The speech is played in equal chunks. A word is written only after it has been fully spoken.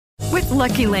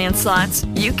Lucky Land Slots,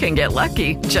 you can get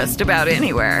lucky just about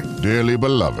anywhere. Dearly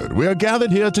beloved, we are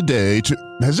gathered here today to...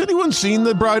 Has anyone seen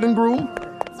the bride and groom?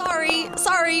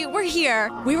 Sorry, we're here.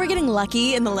 We were getting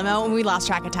lucky in the limo and we lost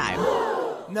track of time.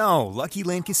 No, Lucky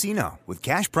Land Casino, with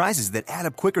cash prizes that add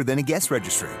up quicker than a guest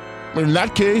registry. In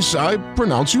that case, I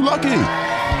pronounce you lucky.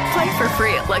 Play for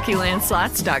free at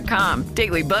LuckyLandSlots.com.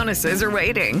 Daily bonuses are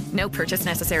waiting. No purchase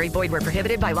necessary. Void where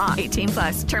prohibited by law.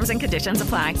 18+. Terms and conditions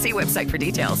apply. See website for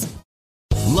details.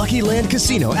 Lucky Land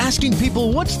Casino, asking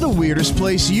people, what's the weirdest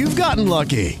place you've gotten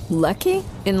lucky? Lucky?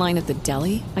 In line at the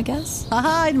deli, I guess?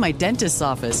 Aha, in my dentist's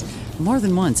office. More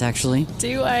than once, actually.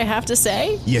 Do I have to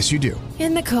say? Yes, you do.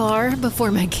 In the car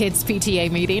before my kids'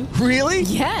 PTA meeting. Really?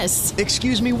 Yes.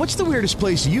 Excuse me, what's the weirdest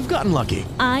place you've gotten lucky?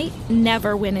 I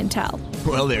never win and tell.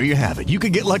 Well, there you have it. You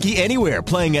can get lucky anywhere,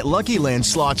 playing at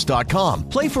LuckyLandSlots.com.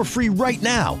 Play for free right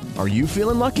now. Are you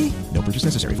feeling lucky? No purchase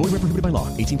necessary. Void where prohibited by law.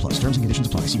 18+. Terms and conditions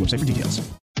apply. See website for details.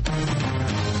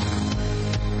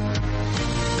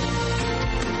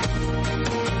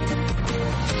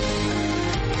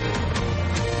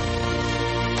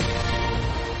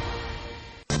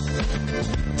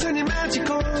 Turn your magic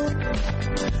on.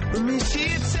 Let me see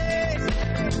it say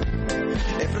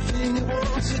everything you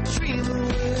want to dream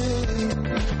away.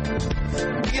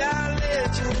 We are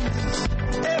legends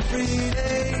every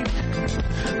day.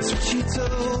 That's what she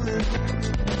told me.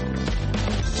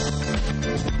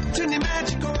 Turn your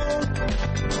magic on.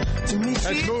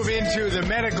 Let's move into the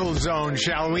medical zone,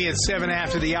 shall we? At 7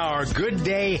 after the hour. Good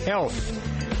Day Health.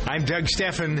 I'm Doug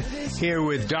Steffen here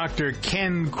with Dr.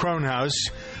 Ken Kronhaus,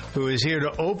 who is here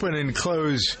to open and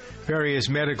close various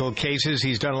medical cases.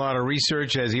 He's done a lot of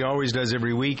research, as he always does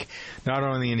every week, not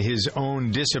only in his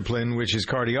own discipline, which is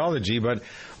cardiology, but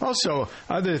also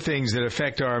other things that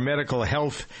affect our medical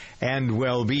health and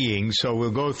well-being. So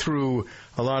we'll go through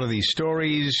a lot of these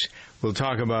stories. We'll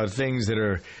talk about things that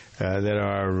are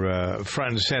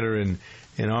front and center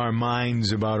in our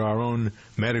minds about our own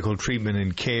medical treatment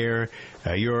and care.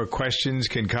 Your questions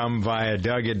can come via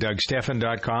Doug at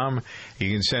DougSteffen.com.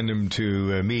 You can send them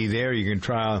to me there. You can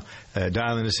try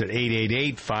dialing us at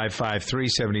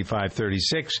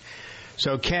 888-553-7536.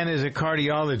 So, Ken, as a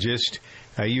cardiologist,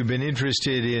 you've been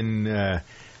interested in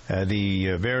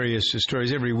the various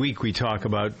stories. Every week we talk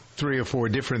about 3 or 4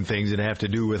 different things that have to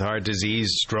do with heart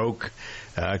disease, stroke,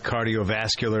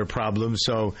 cardiovascular problems.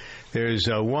 So there's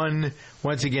one,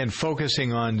 once again,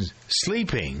 focusing on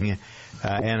sleeping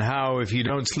and how if you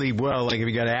don't sleep well, like if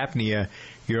you got apnea,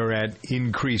 you're at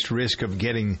increased risk of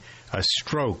getting a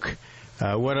stroke.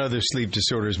 What other sleep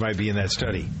disorders might be in that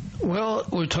study? Well,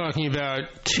 we're talking about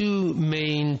 2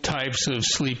 main types of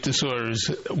sleep disorders.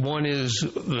 One is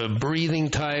the breathing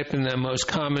type, and the most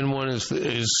common one is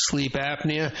sleep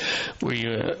apnea, where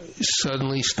you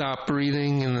suddenly stop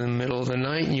breathing in the middle of the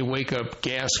night and you wake up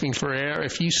gasping for air.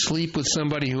 If you sleep with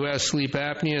somebody who has sleep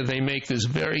apnea, they make this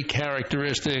very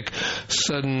characteristic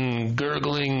sudden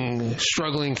gurgling,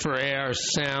 struggling for air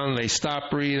sound. They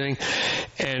stop breathing,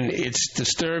 and it's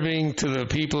disturbing to the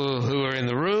people who are in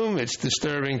the room. It's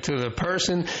disturbing to the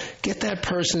person. Get that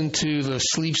person to the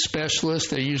sleep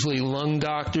specialist. They're usually lung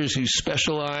doctors who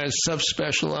subspecialize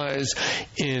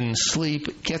in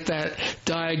sleep. Get that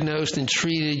diagnosed and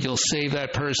treated. You'll save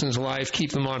that person's life,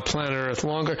 keep them on planet Earth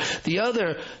longer. The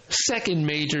other second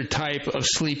major type of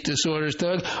sleep disorders,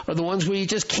 Doug, are the ones where you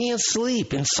just can't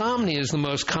sleep. Insomnia is the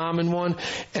most common one,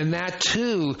 and that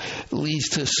too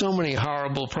leads to so many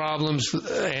horrible problems.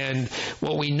 And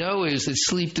what we know is that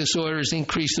sleep disorders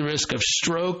increase the risk of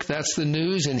stroke. That's the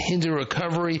news, and hinder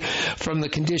recovery from the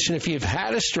condition if you've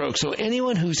had a stroke. So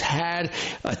anyone who's had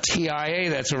a TIA,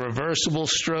 that's a reversible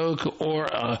stroke, or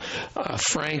a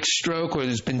frank stroke where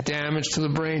there's been damage to the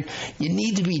brain, you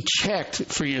need to be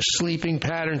checked for your sleeping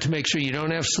pattern to make sure you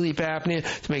don't have sleep apnea,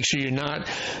 to make sure you're not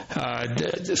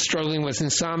struggling with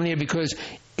insomnia, because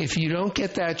if you don't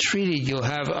get that treated, you'll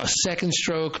have a second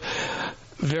stroke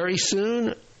very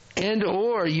soon, and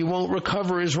or you won't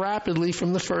recover as rapidly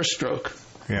from the first stroke.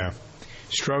 Yeah.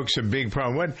 Stroke's a big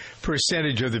problem. What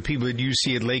percentage of the people that you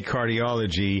see at Lake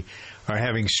Cardiology are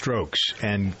having strokes?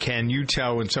 And can you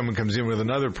tell when someone comes in with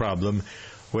another problem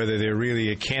whether they're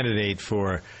really a candidate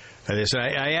for this?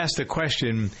 I asked the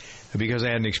question because I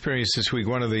had an experience this week.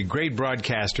 One of the great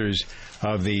broadcasters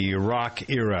of the rock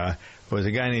era was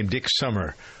a guy named Dick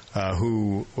Summer,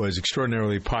 who was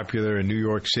extraordinarily popular in New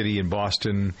York City, in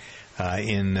Boston,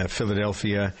 in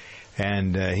Philadelphia.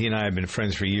 And he and I have been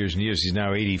friends for years and years. He's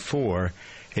now 84.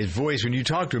 His voice, when you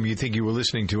talk to him, you think you were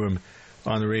listening to him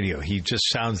on the radio. He just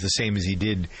sounds the same as he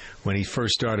did when he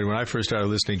first started. When I first started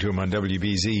listening to him on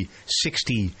WBZ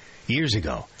 60 years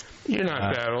ago. You're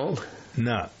not that old.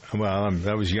 No. Well,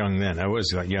 I was young then. I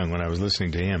was young when I was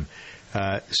listening to him.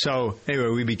 So, anyway,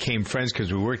 we became friends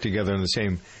because we worked together on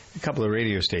a couple of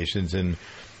radio stations. And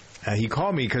he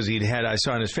called me because I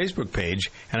saw on his Facebook page,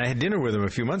 and I had dinner with him a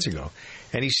few months ago.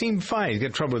 And he seemed fine. He's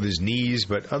got trouble with his knees,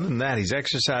 but other than that, he's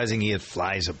exercising. He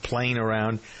flies a plane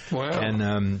around. Wow.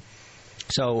 And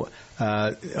so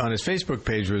on his Facebook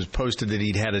page was posted that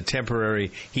he'd had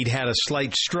a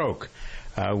slight stroke,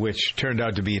 which turned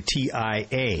out to be a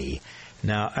TIA.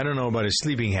 Now, I don't know about his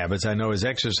sleeping habits. I know his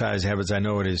exercise habits. I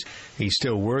know he's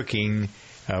still working,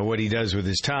 what he does with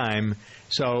his time.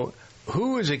 So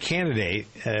who is a candidate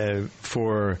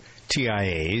for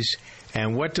TIAs,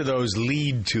 and what do those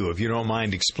lead to, if you don't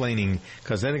mind explaining?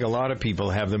 Because I think a lot of people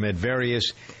have them at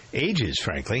various ages,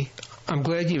 frankly. I'm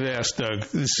glad you've asked, Doug.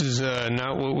 This is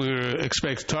not what we were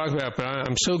expected to talk about, but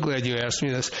I'm so glad you asked me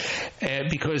this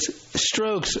because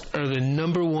strokes are the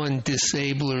number one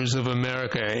disablers of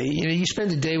America. You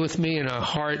spend a day with me in a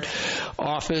heart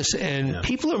office, and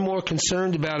people are more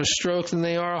concerned about a stroke than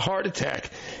they are a heart attack.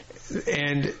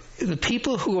 And the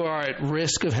people who are at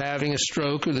risk of having a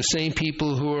stroke are the same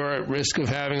people who are at risk of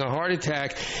having a heart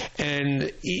attack.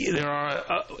 And there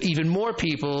are even more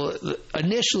people,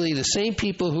 initially the same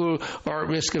people who are at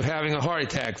risk of having a heart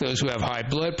attack, those who have high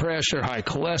blood pressure, high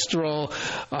cholesterol,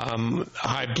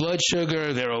 high blood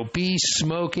sugar, they're obese,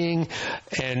 smoking,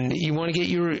 and you want to get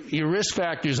your risk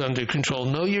factors under control.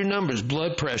 Know your numbers: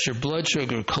 blood pressure, blood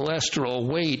sugar, cholesterol,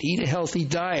 weight, eat a healthy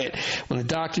diet. When the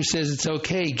doctor says it's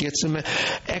okay, get some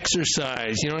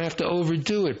exercise. You don't have to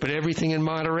overdo it, but everything in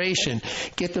moderation.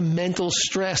 Get the mental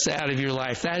stress out of your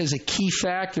life. That is a key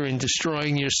factor in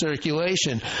destroying your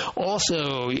circulation.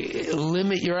 Also,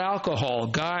 limit your alcohol.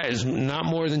 Guys, not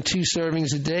more than 2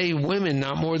 servings a day. Women,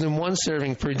 not more than 1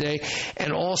 serving per day.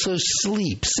 And also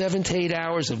sleep. 7 to 8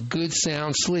 hours of good,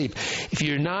 sound sleep. If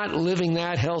you're not living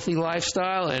that healthy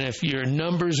lifestyle, and if your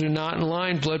numbers are not in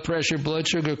line, blood pressure, blood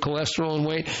sugar, cholesterol, and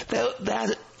weight,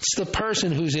 that's the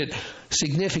person who's at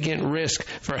significant risk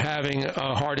for having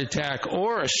a heart attack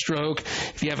or a stroke.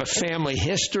 If you have a family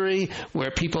history where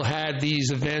people had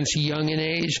these events young in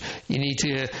age, you need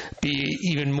to be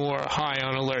even more high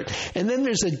on alert. And then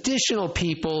there's additional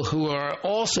people who are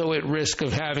also at risk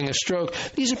of having a stroke.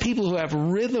 These are people who have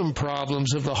rhythm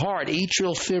problems of the heart,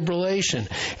 atrial fibrillation.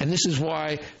 And this is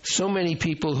why so many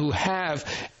people who have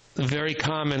the very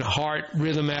common heart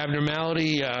rhythm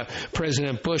abnormality.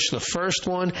 President Bush, the first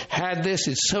one, had this.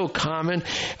 It's so common.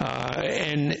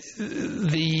 And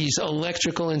these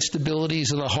electrical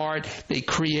instabilities of the heart, they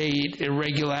create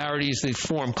irregularities. They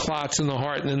form clots in the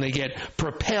heart, and then they get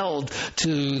propelled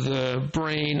to the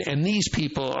brain. And these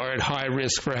people are at high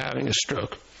risk for having a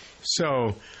stroke.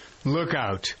 So look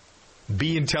out.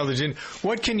 Be intelligent.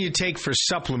 What can you take for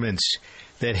supplements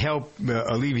that help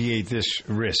alleviate this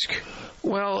risk?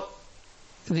 Well,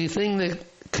 the thing that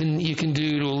you can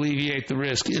do to alleviate the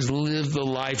risk is live the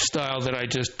lifestyle that I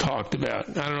just talked about.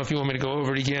 I don't know if you want me to go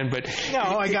over it again, but... No,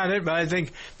 I got it, but I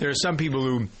think there are some people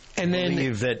who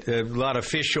believe that a lot of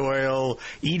fish oil,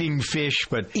 eating fish,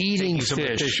 but taking some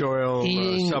fish oil,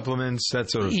 supplements, that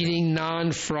sort of thing. Eating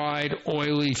non-fried,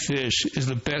 oily fish is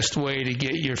the best way to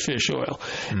get your fish oil.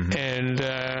 Mm-hmm. And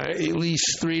at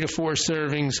least 3 to 4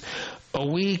 servings a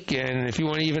week, and if you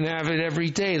want to even have it every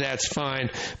day, that's fine.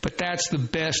 But that's the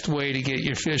best way to get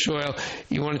your fish oil.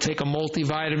 You want to take a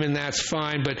multivitamin, that's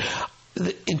fine. But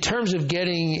in terms of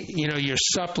getting, your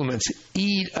supplements,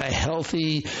 eat a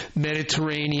healthy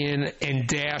Mediterranean and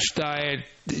DASH diet.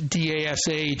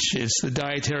 DASH is the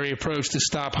dietary approach to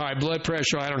stop high blood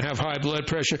pressure. I don't have high blood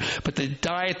pressure, but the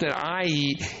diet that I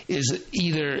eat is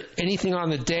either anything on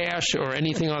the DASH or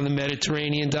anything on the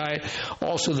Mediterranean diet.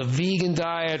 Also, the vegan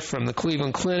diet from the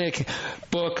Cleveland Clinic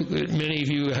book that many of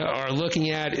you are looking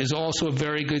at is also a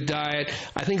very good diet.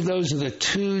 I think those are the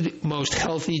 2 most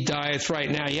healthy diets right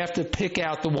now. You have to pick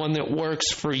out the one that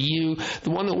works for you. The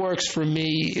one that works for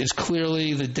me is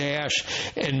clearly the DASH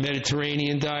and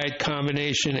Mediterranean diet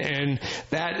combination. And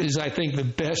that is, I think, the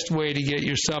best way to get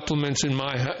your supplements, in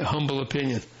my humble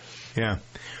opinion. Yeah.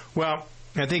 Well,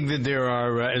 I think that there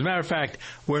are, as a matter of fact,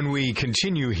 when we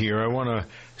continue here, I want to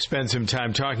spend some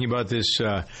time talking about this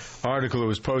article that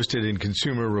was posted in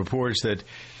Consumer Reports that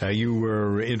you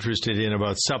were interested in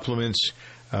about supplements,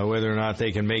 whether or not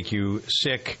they can make you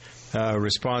sick,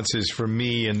 responses from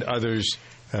me and others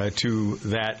to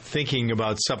that. Thinking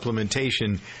about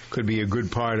supplementation could be a good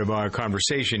part of our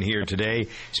conversation here today.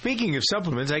 Speaking of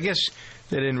supplements, I guess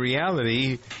that in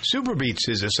reality, Super Beets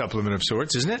is a supplement of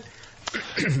sorts, isn't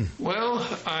it? Well,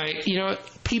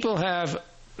 people have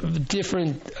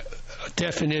different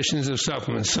definitions of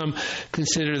supplements. Some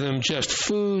consider them just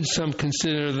food. Some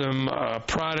consider them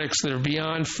products that are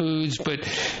beyond foods. But,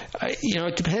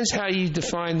 it depends how you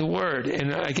define the word.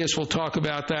 And I guess we'll talk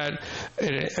about that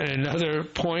at another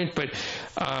point. But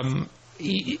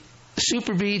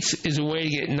SuperBeets is a way to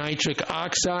get nitric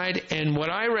oxide, and what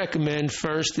I recommend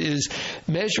first is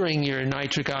measuring your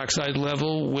nitric oxide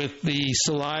level with the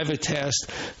saliva test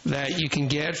that you can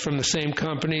get from the same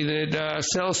company that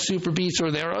sells SuperBeets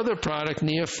or their other product,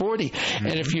 Nea 40. Mm-hmm.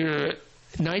 And if your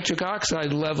nitric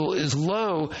oxide level is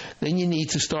low, then you need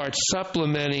to start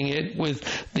supplementing it with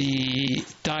the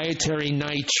dietary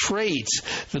nitrates,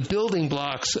 the building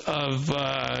blocks of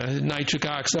nitric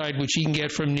oxide, which you can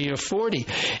get from Nea 40.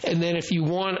 And then if you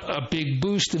want a big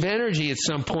boost of energy at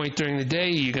some point during the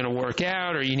day, you're going to work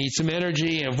out or you need some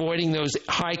energy, avoiding those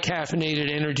high caffeinated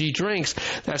energy drinks,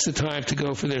 that's the time to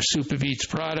go for their SuperBeets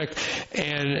product.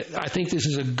 And I think this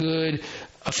is a good,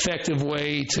 effective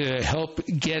way to help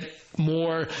get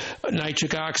more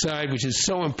nitric oxide, which is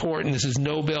so important. This is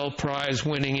Nobel Prize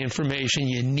winning information.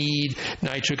 You need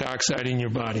nitric oxide in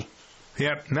your body.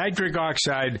 Yep, nitric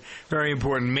oxide, very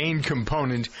important, main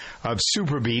component of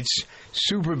SuperBeets.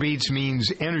 SuperBeets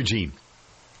means energy.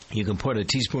 You can put a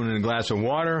teaspoon in a glass of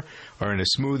water or in a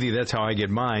smoothie. That's how I get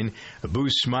mine. It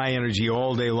boosts my energy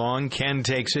all day long. Ken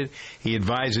takes it. He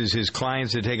advises his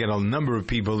clients to take it. A number of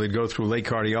people that go through Lake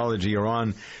Cardiology are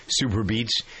on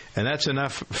SuperBeets. And that's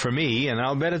enough for me, and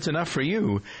I'll bet it's enough for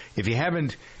you. If you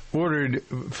haven't ordered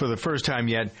for the first time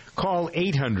yet, call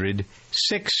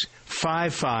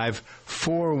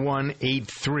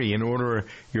 800-655-4183 and order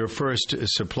your first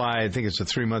supply. I think it's a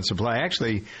 3-month supply.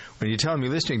 Actually, when you tell them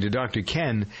you're listening to Dr.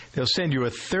 Ken, they'll send you a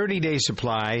 30-day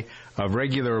supply of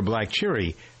regular or black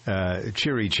cherry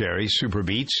cherries,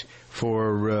 SuperBeets,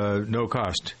 for no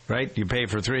cost, right? You pay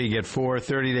for 3, you get 4,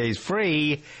 30 days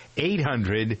free.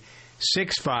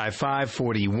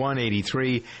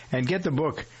 800-655-4183, and get the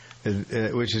book,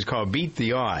 which is called Beat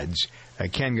the Odds.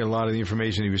 Ken got a lot of the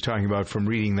information he was talking about from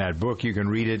reading that book. You can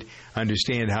read it,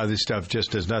 understand how this stuff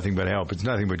just does nothing but help. It's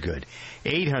nothing but good.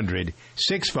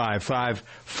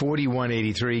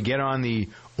 800-655-4183. Get on the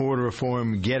order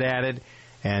form, get at it,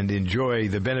 and enjoy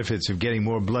the benefits of getting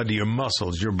more blood to your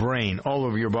muscles, your brain, all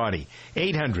over your body.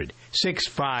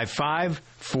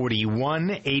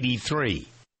 800-655-4183.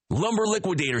 Lumber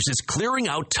Liquidators is clearing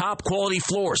out top-quality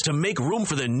floors to make room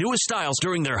for the newest styles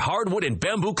during their hardwood and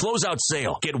bamboo closeout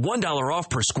sale. Get $1 off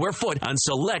per square foot on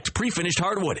select pre-finished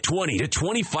hardwood. 20 to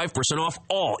 25% off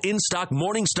all in-stock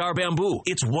Morningstar bamboo.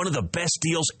 It's one of the best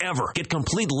deals ever. Get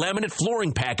complete laminate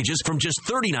flooring packages from just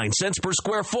 39 cents per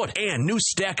square foot and new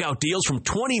stack-out deals from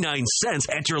 29 cents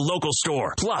at your local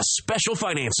store. Plus, special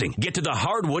financing. Get to the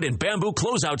hardwood and bamboo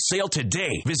closeout sale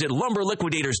today. Visit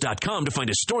lumberliquidators.com to find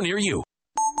a store near you.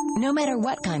 No matter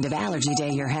what kind of allergy day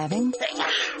you're having,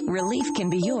 relief can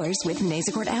be yours with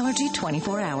Nasacort Allergy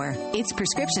 24-Hour. Its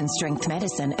prescription-strength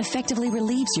medicine effectively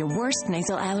relieves your worst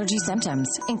nasal allergy symptoms,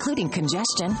 including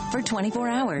congestion, for 24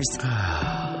 hours.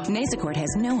 Nasacort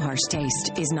has no harsh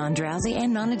taste, is non-drowsy,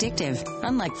 and non-addictive.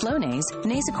 Unlike Flonase,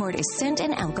 Nasacort is scent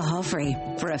and alcohol-free.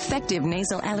 For effective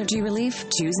nasal allergy relief,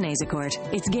 choose Nasacort.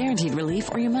 It's guaranteed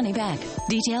relief or your money back.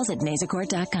 Details at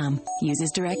nasacort.com. Use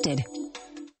as directed.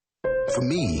 For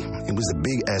me, it was the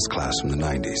big S-Class from the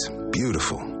 90s.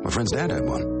 Beautiful. My friend's dad had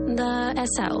one. The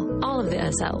SL. All of the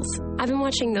SLs. I've been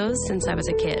watching those since I was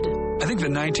a kid. I think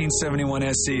the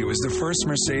 1971 SC was the first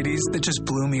Mercedes that just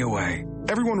blew me away.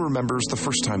 Everyone remembers the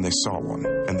first time they saw one,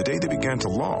 and the day they began to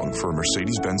long for a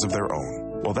Mercedes-Benz of their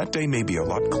own. Well, that day may be a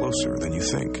lot closer than you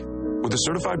think. With a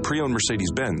certified pre-owned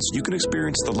Mercedes-Benz, you can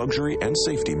experience the luxury and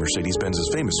safety Mercedes-Benz is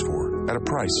famous for at a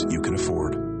price you can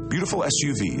afford. Beautiful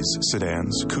SUVs,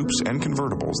 sedans, coupes, and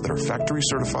convertibles that are factory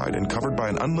certified and covered by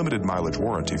an unlimited mileage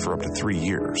warranty for up to 3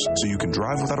 years, so you can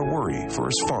drive without a worry for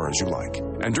as far as you like.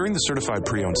 And during the certified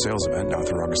pre-owned sales event, now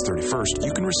through August 31st,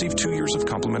 you can receive 2 years of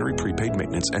complimentary prepaid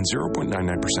maintenance and 0.99%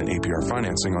 APR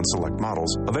financing on select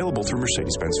models, available through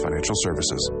Mercedes-Benz Financial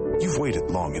Services. You've waited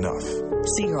long enough.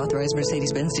 See your authorized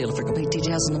Mercedes-Benz dealer for complete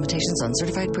details and limitations on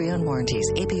certified pre-owned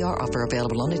warranties. APR offer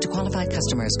available only to qualified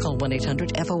customers. Call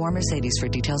 1-800-FOR-Mercedes for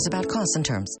details about costs and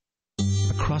terms.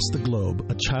 Across the globe,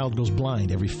 a child goes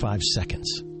blind every 5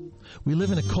 seconds. We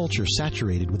live in a culture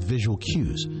saturated with visual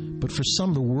cues, but for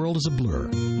some, the world is a blur.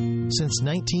 Since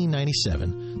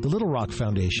 1997, the Little Rock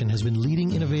Foundation has been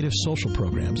leading innovative social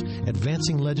programs,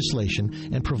 advancing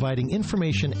legislation, and providing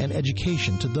information and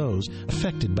education to those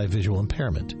affected by visual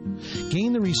impairment.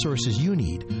 Gain the resources you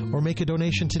need or make a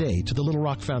donation today to the Little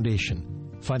Rock Foundation.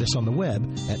 Find us on the web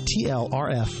at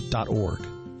tlrf.org.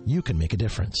 You can make a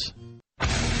difference.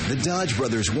 The Dodge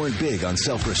brothers weren't big on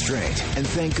self-restraint, and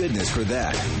thank goodness for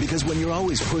that, because when you're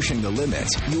always pushing the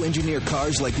limits, you engineer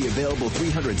cars like the available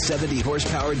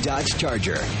 370-horsepower Dodge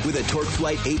Charger with a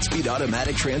TorqueFlite 8-speed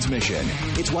automatic transmission.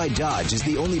 It's why Dodge is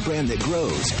the only brand that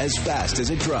grows as fast as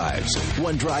it drives.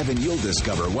 One drive and you'll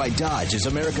discover why Dodge is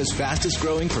America's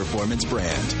fastest-growing performance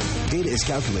brand. Data is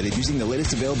calculated using the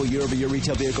latest available year-over-year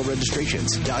retail vehicle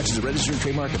registrations. Dodge is a registered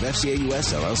trademark of FCA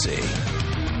US LLC.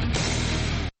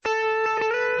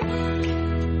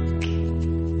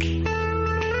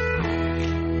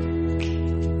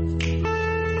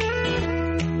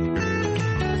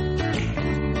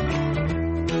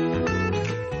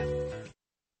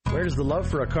 Where does the love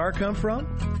for a car come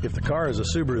from? If the car is a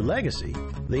Subaru Legacy,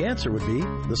 the answer would be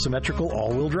the symmetrical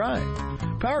all-wheel drive.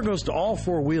 Power goes to all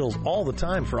four wheels all the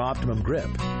time for optimum grip.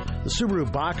 The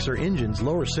Subaru Boxer engine's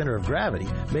lower center of gravity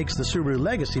makes the Subaru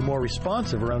Legacy more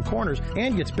responsive around corners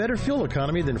and gets better fuel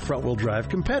economy than front-wheel drive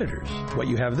competitors. What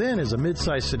you have then is a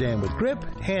midsize sedan with grip,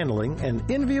 handling, and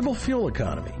enviable fuel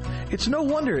economy. It's no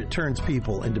wonder it turns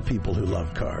people into people who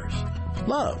love cars.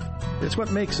 Love. It's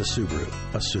what makes a Subaru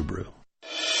a Subaru.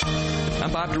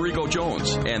 I'm Bob DeRico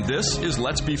Jones, and this is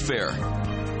Let's Be Fair.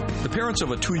 The parents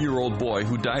of a 2-year-old boy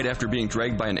who died after being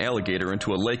dragged by an alligator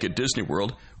into a lake at Disney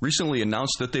World recently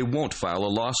announced that they won't file a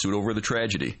lawsuit over the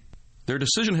tragedy. Their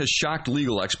decision has shocked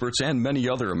legal experts and many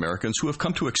other Americans who have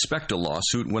come to expect a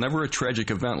lawsuit whenever a tragic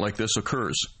event like this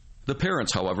occurs. The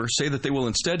parents, however, say that they will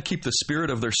instead keep the spirit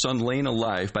of their son Lane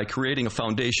alive by creating a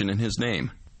foundation in his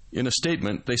name. In a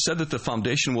statement, they said that the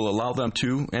foundation will allow them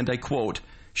to, and I quote,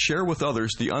 share with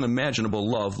others the unimaginable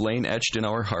love Lane etched in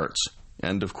our hearts.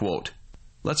 End of quote.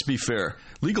 Let's be fair.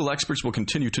 Legal experts will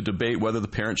continue to debate whether the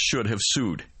parents should have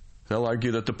sued. They'll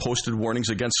argue that the posted warnings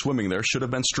against swimming there should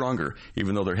have been stronger,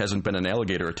 even though there hasn't been an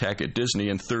alligator attack at Disney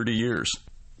in 30 years.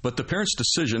 But the parents'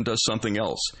 decision does something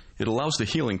else. It allows the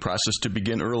healing process to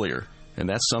begin earlier, and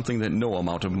that's something that no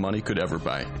amount of money could ever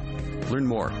buy. Learn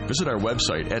more. Visit our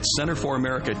website at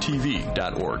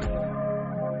centerforamericatv.org.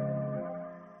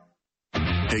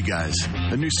 Hey guys,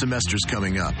 a new semester's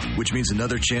coming up, which means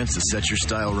another chance to set your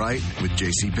style right with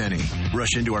JCPenney.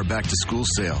 Rush into our back-to-school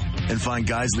sale and find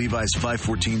Guys Levi's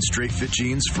 514 straight fit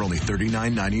jeans for only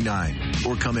 $39.99.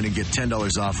 Or come in and get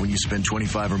 $10 off when you spend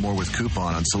 $25 or more with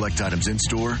coupon on select items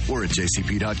in-store or at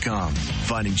jcp.com.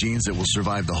 Finding jeans that will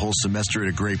survive the whole semester at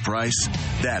a great price?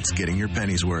 That's getting your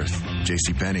pennies worth.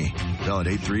 JCPenney. Valid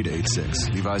 8/3 to 8/6.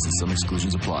 Levi's and some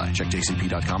exclusions apply. Check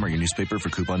jcp.com or your newspaper for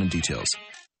coupon and details.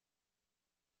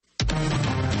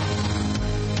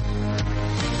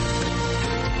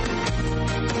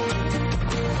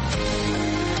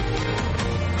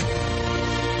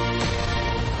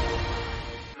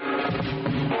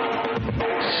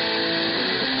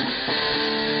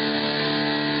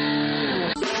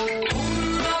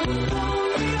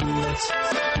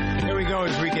 Here we go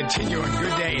as we continue on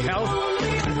Good Day Health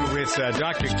with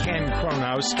Dr. Ken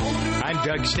Kronhaus. I'm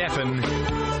Doug Steffen.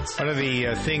 One of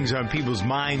the things on people's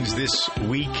minds this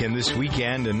week and this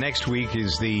weekend and next week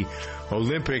is the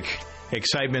Olympic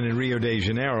excitement in Rio de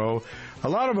Janeiro. A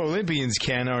lot of Olympians,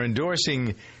 Ken, are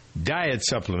endorsing diet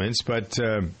supplements, but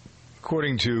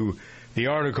according to the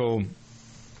article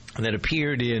that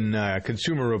appeared in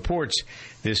Consumer Reports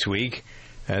this week,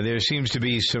 there seems to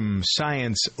be some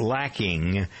science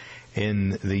lacking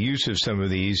in the use of some of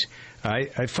these.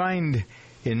 I find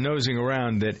in nosing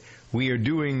around that we are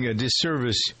doing a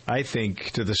disservice, I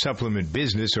think, to the supplement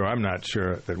business, or I'm not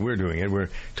sure that we're doing it. We're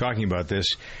talking about this.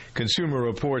 Consumer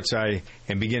Reports, I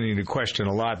am beginning to question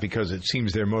a lot because it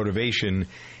seems their motivation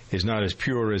is not as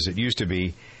pure as it used to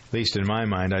be, at least in my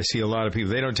mind. I see a lot of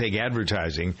people, they don't take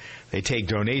advertising, they take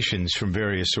donations from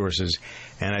various sources,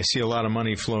 and I see a lot of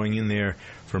money flowing in there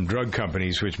from drug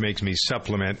companies, which makes me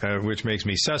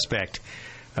suspect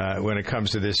when it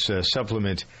comes to this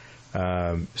supplement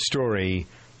story.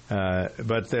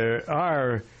 But there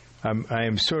are, I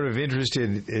am sort of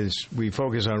interested, as we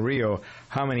focus on Rio,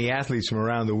 how many athletes from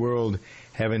around the world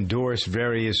have endorsed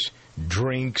various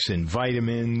drinks and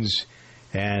vitamins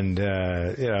and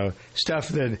stuff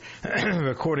that,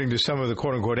 according to some of the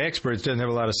quote-unquote experts, doesn't have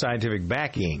a lot of scientific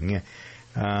backing.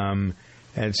 And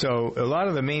so a lot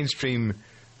of the mainstream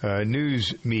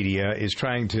news media is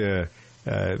trying to,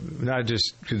 not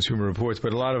just Consumer Reports,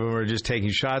 but a lot of them are just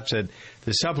taking shots at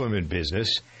the supplement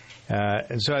business.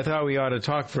 And so I thought we ought to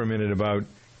talk for a minute about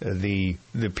the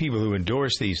people who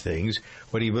endorse these things.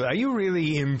 Are you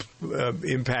really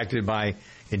impacted by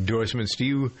endorsements?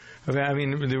 I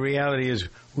mean, the reality is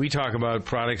we talk about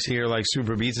products here like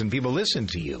Super Beats and people listen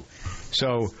to you.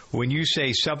 So when you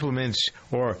say supplements,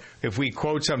 or if we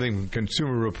quote something from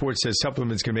Consumer Reports says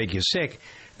supplements can make you sick,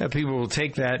 people will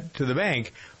take that to the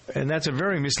bank. And that's a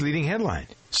very misleading headline.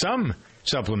 Some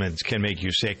supplements can make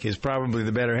you sick is probably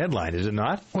the better headline, is it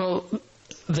not? Well,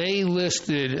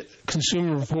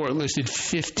 Consumer Report listed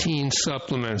 15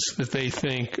 supplements that they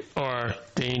think are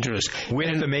dangerous.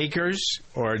 With the makers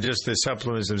or just the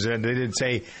supplements themselves? They didn't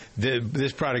say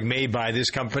this product made by this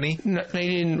company? No, they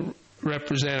didn't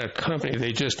represent a company.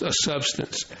 They just a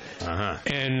substance. Uh-huh.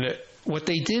 And what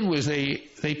they did was they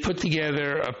put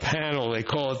together a panel. They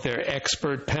call it their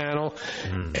expert panel.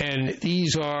 And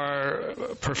these are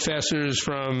professors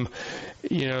from,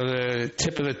 the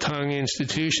tip of the tongue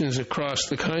institutions across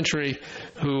the country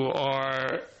who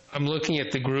are, I'm looking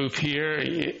at the group here,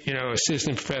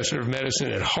 assistant professor of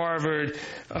medicine at Harvard,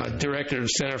 director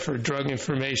of Center for Drug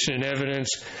Information and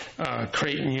Evidence,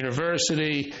 Creighton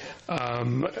University,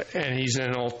 and he's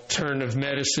an alternative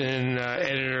medicine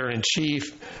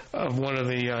editor-in-chief of one of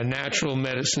the Natural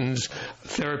Medicines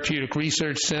Therapeutic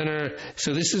Research Center.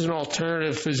 So this is an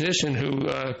alternative physician who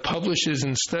publishes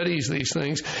and studies these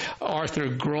things. Arthur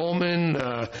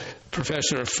Grollman,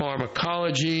 professor of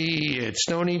pharmacology at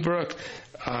Stony Brook.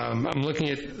 I'm looking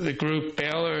at the group,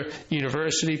 Baylor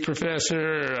University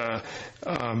professor,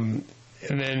 and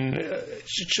then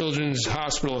Children's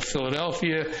Hospital of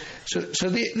Philadelphia. So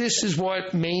this is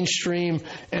what mainstream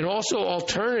and also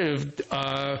alternative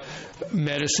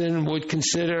medicine would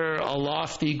consider a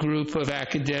lofty group of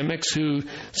academics who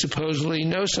supposedly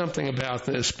know something about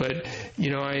this. But,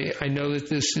 I know that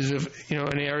this is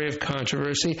an area of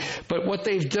controversy. But what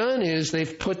they've done is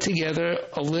they've put together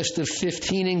a list of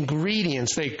 15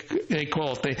 ingredients, they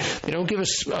call it. They don't give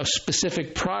us a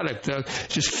specific product,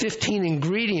 just 15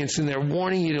 ingredients, and they're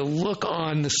warning you to look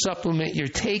on the supplement you're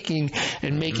taking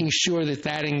and making sure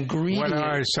that ingredient. What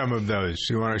are some of those?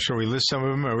 Shall we list some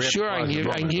of them? Or sure, I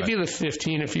can give you the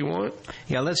 15 if you want.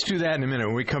 Yeah, let's do that in a minute.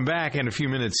 When we come back in a few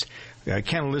minutes,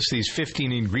 Ken will list these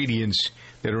 15 ingredients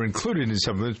that are included in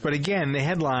supplements. But again, the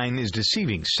headline is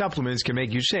deceiving. Supplements can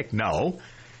make you sick. No.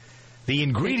 The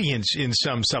ingredients in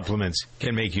some supplements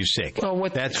can make you sick. Well,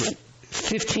 that's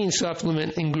 15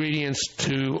 supplement ingredients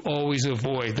to always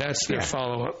avoid. That's their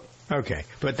follow-up. Okay,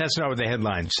 but that's not what the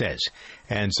headline says.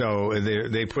 And so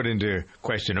they put into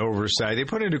question oversight. They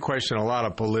put into question a lot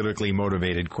of politically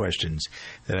motivated questions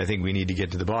that I think we need to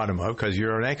get to the bottom of, because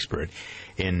you're an expert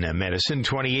in medicine.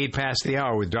 28 past the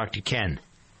hour with Dr. Ken.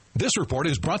 This report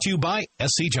is brought to you by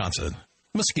SC Johnson.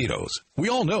 Mosquitoes. We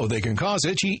all know they can cause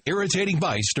itchy, irritating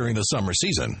bites during the summer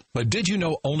season. But did you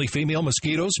know only female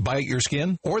mosquitoes bite your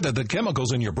skin? Or that the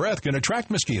chemicals in your breath can attract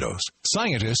mosquitoes?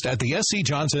 Scientists at the SC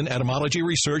Johnson Entomology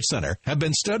Research Center have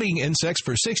been studying insects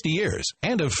for 60 years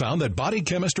and have found that body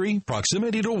chemistry,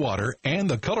 proximity to water, and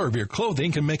the color of your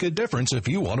clothing can make a difference if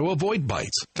you want to avoid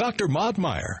bites. Dr. Maud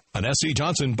Meyer, an SC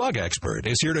Johnson bug expert,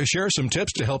 is here to share some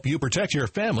tips to help you protect your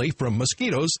family from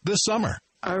mosquitoes this summer.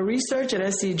 Our research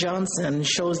at SC Johnson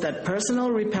shows that personal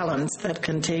repellents that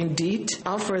contain DEET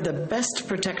offer the best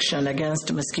protection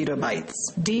against mosquito bites.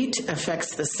 DEET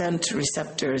affects the scent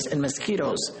receptors in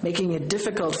mosquitoes, making it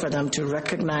difficult for them to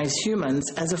recognize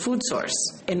humans as a food source.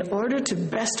 In order to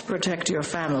best protect your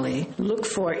family, look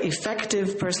for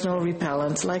effective personal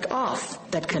repellents like OFF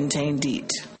that contain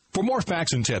DEET. For more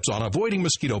facts and tips on avoiding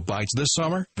mosquito bites this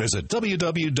summer, visit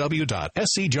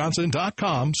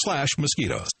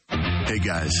www.scjohnson.com/mosquitoes. Hey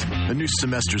guys, a new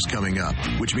semester's coming up,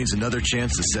 which means another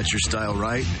chance to set your style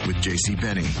right with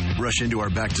JCPenney. Rush into our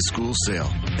back-to-school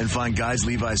sale and find Guys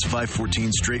Levi's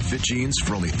 514 straight fit jeans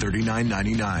for only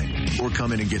 $39.99. Or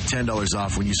come in and get $10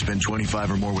 off when you spend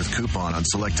 $25 or more with coupon on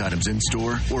select items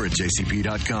in-store or at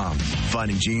jcp.com.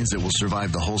 Finding jeans that will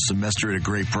survive the whole semester at a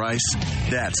great price?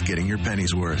 That's getting your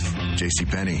pennies worth.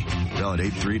 JCPenney. Valid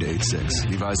 8/3 to 8/6.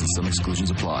 Levi's and some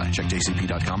exclusions apply. Check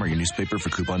jcp.com or your newspaper for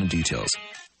coupon and details.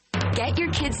 Get your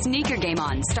kids' sneaker game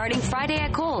on starting Friday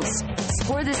at Kohl's.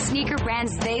 Score the sneaker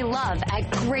brands they love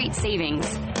at great savings.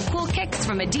 Cool kicks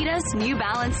from Adidas, New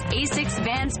Balance, Asics,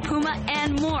 Vans, Puma,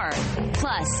 and more.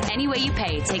 Plus, any way you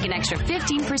pay, take an extra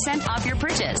 15% off your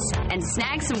purchase. And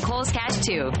snag some Kohl's cash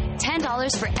too.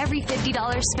 $10 for every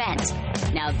 $50 spent.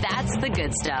 Now that's the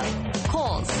good stuff.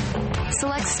 Kohl's.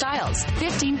 Select styles.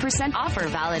 15% offer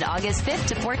valid August 5th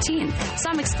to 14th.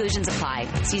 Some exclusions apply.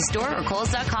 See store or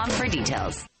Kohls.com for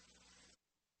details.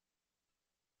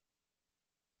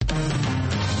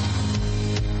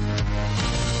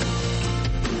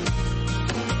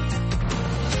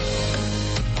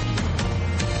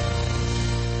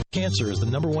 Cancer is the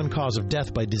 #1 cause of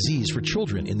death by disease for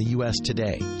children in the U.S.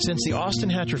 today. Since the Austin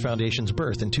Hatcher Foundation's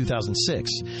birth in 2006,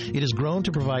 it has grown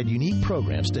to provide unique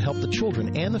programs to help the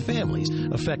children and the families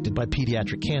affected by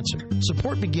pediatric cancer.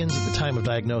 Support begins at the time of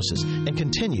diagnosis and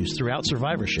continues throughout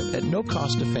survivorship at no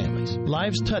cost to families.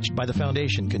 Lives touched by the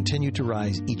foundation continue to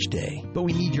rise each day. But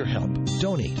we need your help.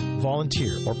 Donate,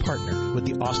 volunteer, or partner with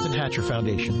the Austin Hatcher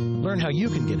Foundation. Learn how you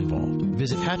can get involved.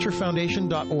 Visit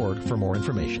hatcherfoundation.org for more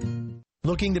information.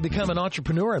 Looking to become an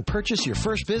entrepreneur and purchase your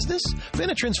first business?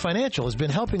 Benetrends Financial has been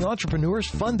helping entrepreneurs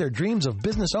fund their dreams of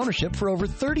business ownership for over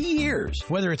 30 years.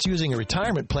 Whether it's using a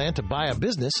retirement plan to buy a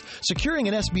business, securing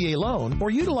an SBA loan, or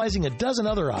utilizing a dozen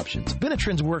other options,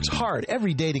 Benetrends works hard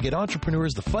every day to get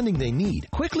entrepreneurs the funding they need,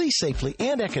 quickly, safely,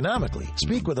 and economically.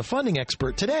 Speak with a funding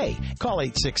expert today. Call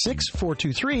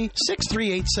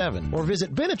 866-423-6387 or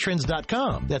visit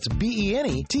Benetrends.com. That's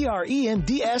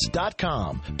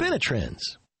BENETRENDS.com. Benetrends.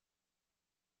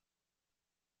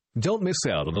 Don't miss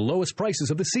out on the lowest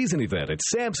prices of the season event at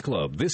Sam's Club this